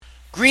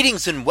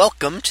Greetings and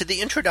welcome to the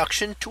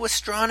introduction to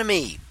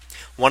astronomy.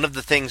 One of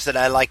the things that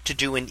I like to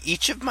do in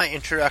each of my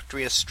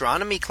introductory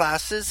astronomy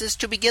classes is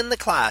to begin the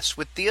class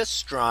with the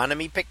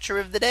astronomy picture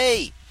of the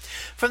day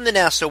from the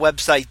NASA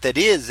website, that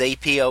is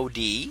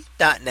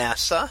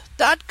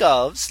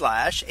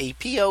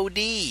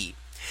apod.nasa.gov/apod.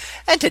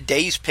 And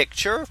today's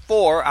picture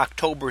for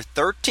October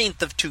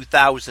 13th of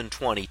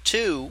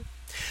 2022.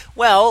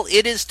 Well,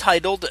 it is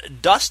titled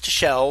Dust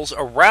Shells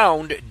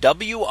Around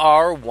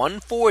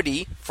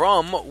WR140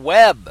 from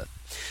Webb.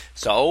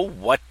 So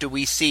what do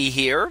we see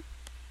here?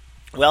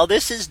 Well,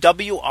 this is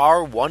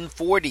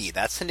WR140.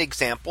 That's an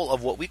example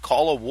of what we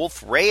call a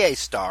Wolf-Rayet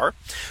star,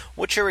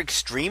 which are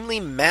extremely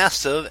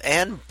massive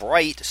and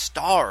bright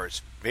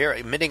stars,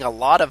 emitting a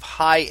lot of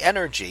high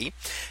energy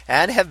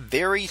and have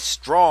very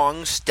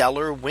strong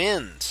stellar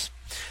winds.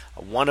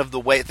 One of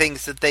the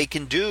things that they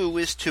can do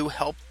is to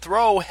help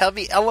throw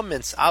heavy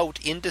elements out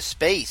into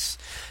space.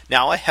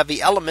 Now, a heavy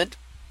element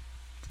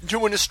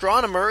to an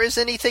astronomer is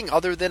anything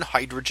other than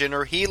hydrogen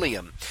or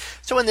helium.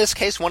 So in this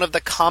case, one of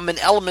the common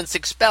elements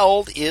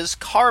expelled is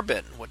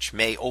carbon, which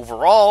may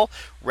overall,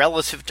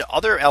 relative to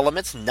other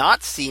elements,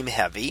 not seem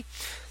heavy.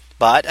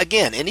 But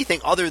again,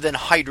 anything other than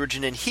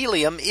hydrogen and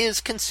helium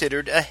is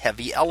considered a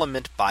heavy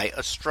element by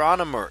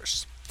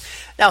astronomers.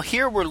 Now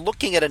here we're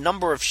looking at a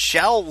number of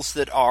shells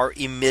that are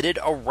emitted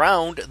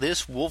around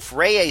this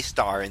Wolf-Rayet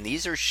star, and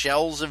these are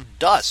shells of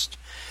dust.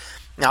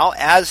 Now,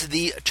 as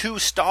the two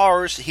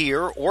stars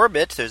here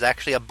orbit, there's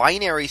actually a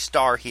binary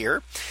star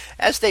here,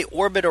 as they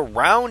orbit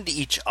around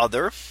each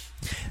other,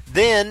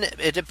 then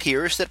it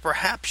appears that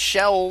perhaps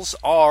shells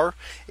are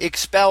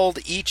expelled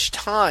each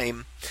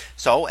time.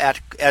 So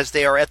as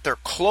they are at their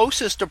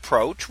closest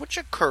approach, which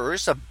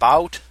occurs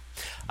about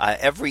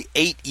every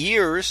 8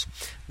 years,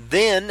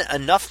 then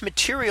enough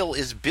material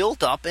is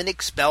built up and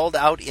expelled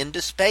out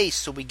into space.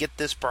 So we get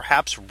this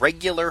perhaps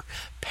regular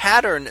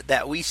pattern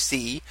that we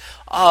see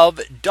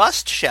of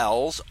dust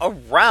shells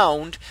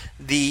around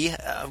the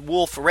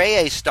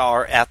Wolf-Rayet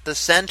star at the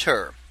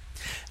center.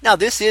 Now,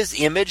 this is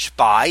imaged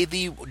by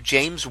the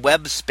James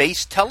Webb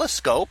Space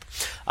Telescope,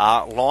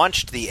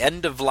 launched the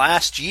end of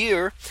last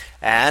year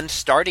and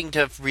starting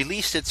to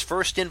release its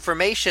first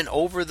information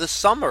over the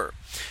summer.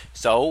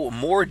 So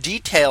more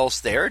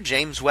details there.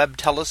 James Webb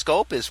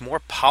Telescope is more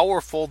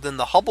powerful than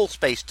the Hubble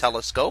Space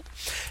Telescope,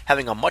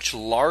 having a much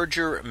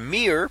larger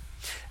mirror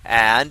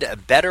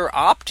and better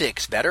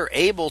optics, better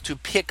able to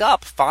pick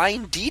up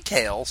fine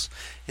details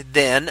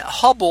than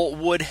Hubble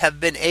would have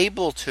been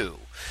able to.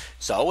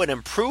 So an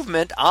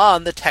improvement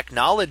on the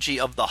technology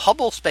of the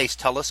Hubble Space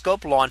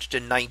Telescope, launched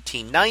in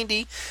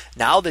 1990.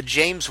 Now the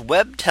James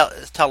Webb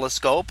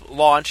Telescope,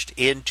 launched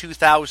in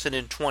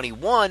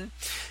 2021,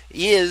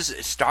 is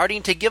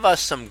starting to give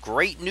us some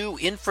great new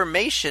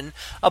information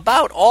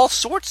about all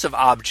sorts of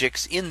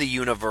objects in the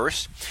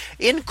universe,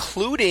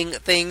 including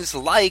things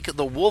like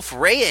the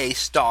Wolf-Rayet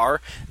star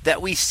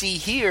that we see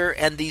here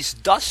and these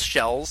dust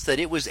shells that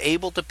it was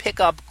able to pick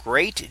up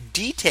great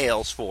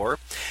details for,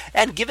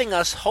 and giving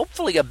us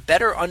hopefully a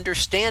better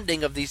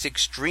understanding of these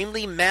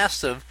extremely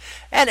massive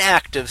and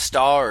active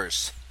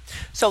stars.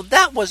 So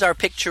that was our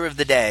picture of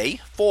the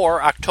day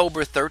for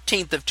October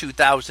 13th of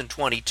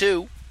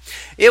 2022.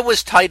 It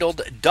was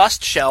titled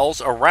Dust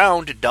Shells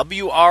Around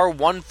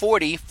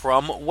WR140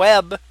 from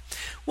Webb.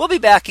 We'll be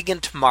back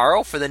again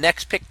tomorrow for the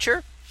next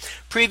picture,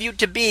 previewed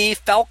to be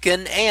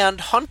Falcon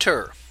and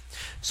Hunter.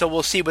 So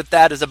we'll see what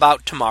that is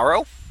about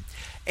tomorrow.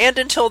 And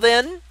until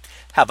then,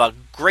 have a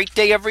great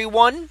day,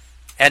 everyone,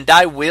 and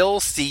I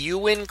will see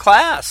you in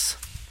class.